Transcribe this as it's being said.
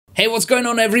Hey, what's going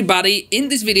on everybody? In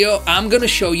this video I'm gonna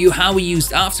show you how we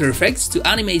used After Effects to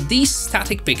animate these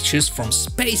static pictures from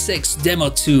SpaceX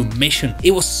Demo 2 mission. It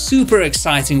was super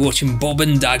exciting watching Bob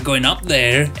and Doug going up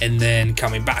there and then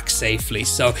coming back safely.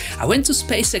 So I went to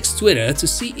SpaceX Twitter to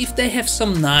see if they have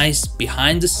some nice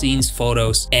behind the scenes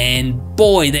photos, and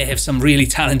boy, they have some really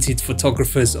talented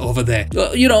photographers over there.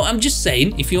 Well, you know, I'm just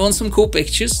saying, if you want some cool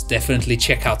pictures, definitely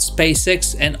check out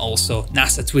SpaceX and also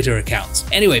NASA Twitter accounts.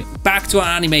 Anyway, back to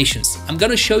our animations. I'm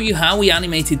gonna show you how we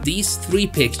animated these 3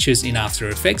 pictures in After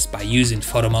Effects by using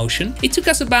Photomotion. It took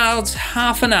us about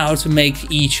half an hour to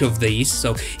make each of these,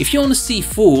 so if you want to see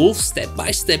full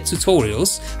step-by-step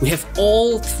tutorials, we have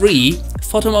all 3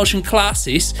 Photomotion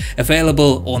classes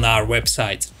available on our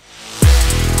website.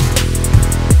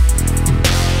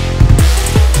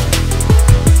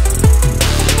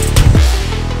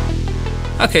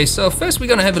 Okay, so first we're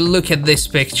gonna have a look at this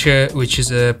picture, which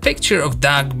is a picture of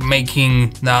Doug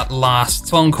making that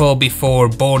last phone call before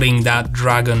boarding that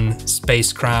Dragon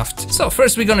spacecraft. So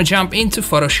first we're gonna jump into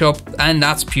Photoshop, and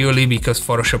that's purely because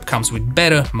Photoshop comes with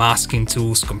better masking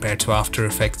tools compared to After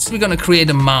Effects. We're gonna create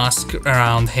a mask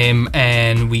around him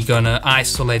and we're gonna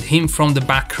isolate him from the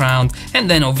background, and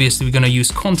then obviously we're gonna use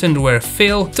content aware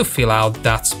fill to fill out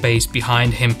that space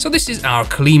behind him. So this is our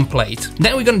clean plate.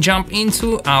 Then we're gonna jump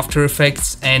into After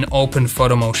Effects and open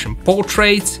Photomotion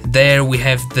Portrait. There we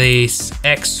have this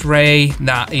X-ray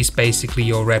that is basically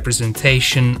your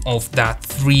representation of that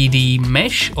 3D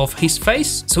mesh of his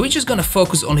face. So we're just gonna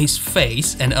focus on his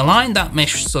face and align that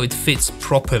mesh so it fits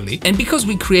properly. And because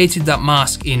we created that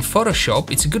mask in Photoshop,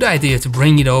 it's a good idea to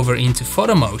bring it over into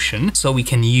Photomotion so we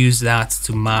can use that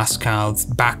to mask out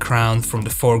background from the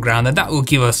foreground, and that will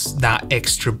give us that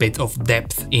extra bit of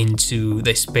depth into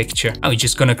this picture. And we're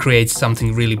just gonna create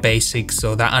something really basic,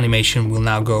 so that animation will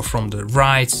now go from the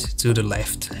right to the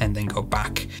left and then go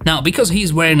back. Now, because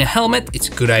he's wearing a helmet, it's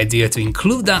a good idea to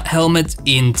include that helmet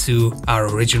into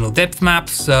our original depth map.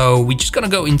 So we're just gonna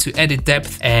go into edit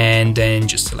depth and then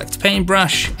just select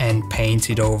paintbrush and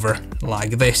paint it over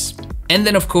like this. And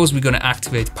then of course we're gonna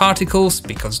activate particles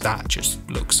because that just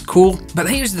looks cool. But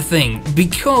here's the thing,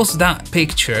 because that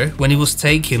picture when it was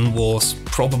taken was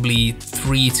probably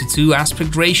 3:2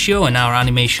 aspect ratio and our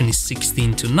animation is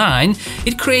 16:9,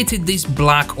 it created these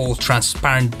black or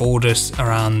transparent borders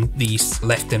around these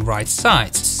left and right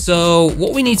sides. So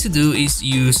what we need to do is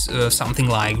use something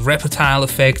like reptile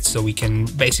effect, so we can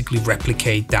basically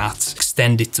replicate that,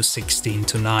 extend it to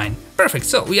 16:9. Perfect,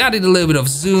 so we added a little bit of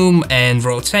zoom and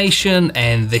rotation,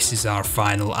 and this is our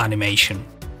final animation.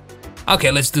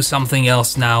 Okay, let's do something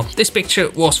else now. This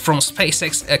picture was from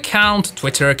SpaceX account,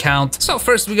 Twitter account. So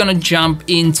first we're gonna jump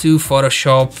into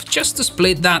Photoshop just to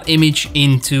split that image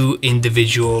into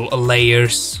individual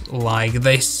layers like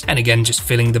this. And again, just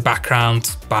filling the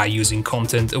background by using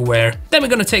content aware. Then we're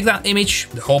gonna take that image,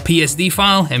 the whole PSD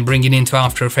file, and bring it into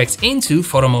After Effects into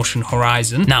Photomotion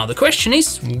Horizon. Now the question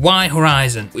is, why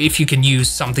Horizon? If you can use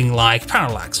something like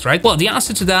parallax, right? Well, the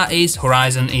answer to that is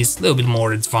Horizon is a little bit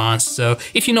more advanced. So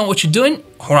if you know what you're doing,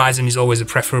 Horizon is always a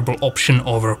preferable option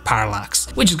over parallax.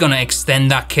 We're just gonna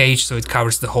extend that cage so it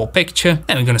covers the whole picture.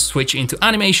 Then we're gonna switch into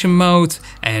animation mode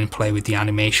and play with the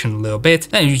animation a little bit.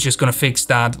 Then you're just gonna fix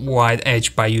that wide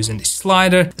edge by using this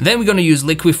slider. Then we're gonna use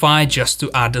liquify just to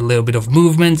add a little bit of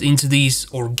movement into these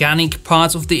organic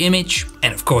parts of the image.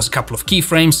 And of course a couple of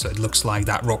keyframes so it looks like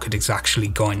that rocket is actually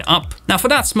going up. Now for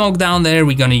that smoke down there,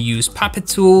 we're gonna use puppet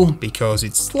tool because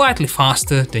it's slightly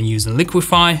faster than using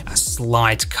liquify. A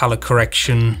slight color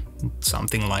correction,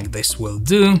 something like this will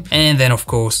do. And then of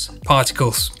course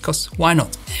particles, because why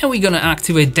not? And we're gonna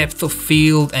activate depth of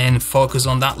field and focus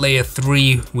on that layer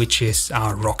 3, which is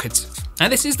our rocket.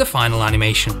 And this is the final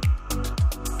animation.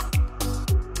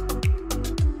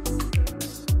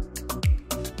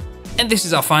 And this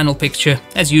is our final picture.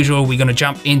 As usual, we're gonna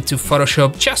jump into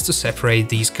Photoshop just to separate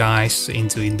these guys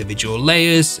into individual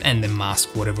layers and then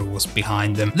mask whatever was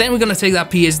behind them. Then we're gonna take that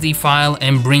PSD file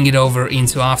and bring it over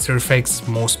into After Effects,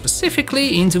 more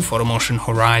specifically into Photomotion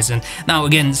Horizon. Now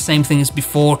again, same thing as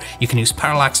before, you can use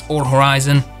parallax or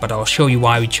Horizon, but I'll show you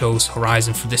why we chose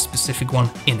Horizon for this specific one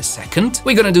in a second.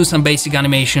 We're gonna do some basic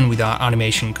animation with our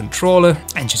animation controller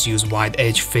and just use wide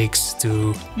edge fix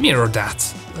to mirror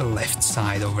that left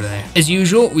side over there. As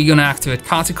usual, we're gonna activate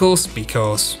particles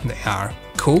because they are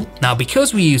cool? Now,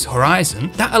 because we use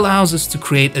horizon, that allows us to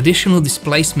create additional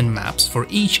displacement maps for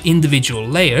each individual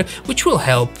layer, which will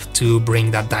help to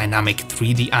bring that dynamic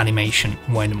 3D animation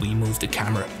when we move the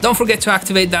camera. Don't forget to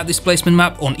activate that displacement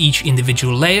map on each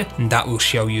individual layer, and that will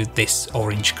show you this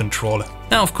orange controller.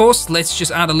 Now, of course, let's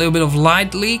just add a little bit of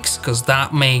light leaks, because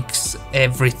that makes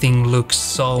everything look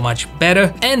so much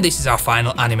better. And this is our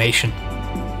final animation.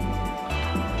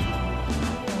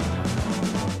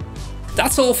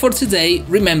 That's all for today.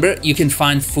 Remember, you can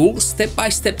find full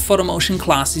step-by-step Photomotion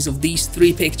classes of these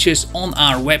 3 pictures on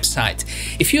our website.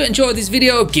 If you enjoyed this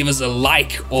video, give us a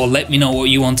like or let me know what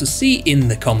you want to see in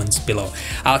the comments below.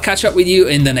 I'll catch up with you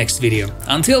in the next video.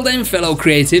 Until then, fellow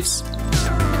creatives,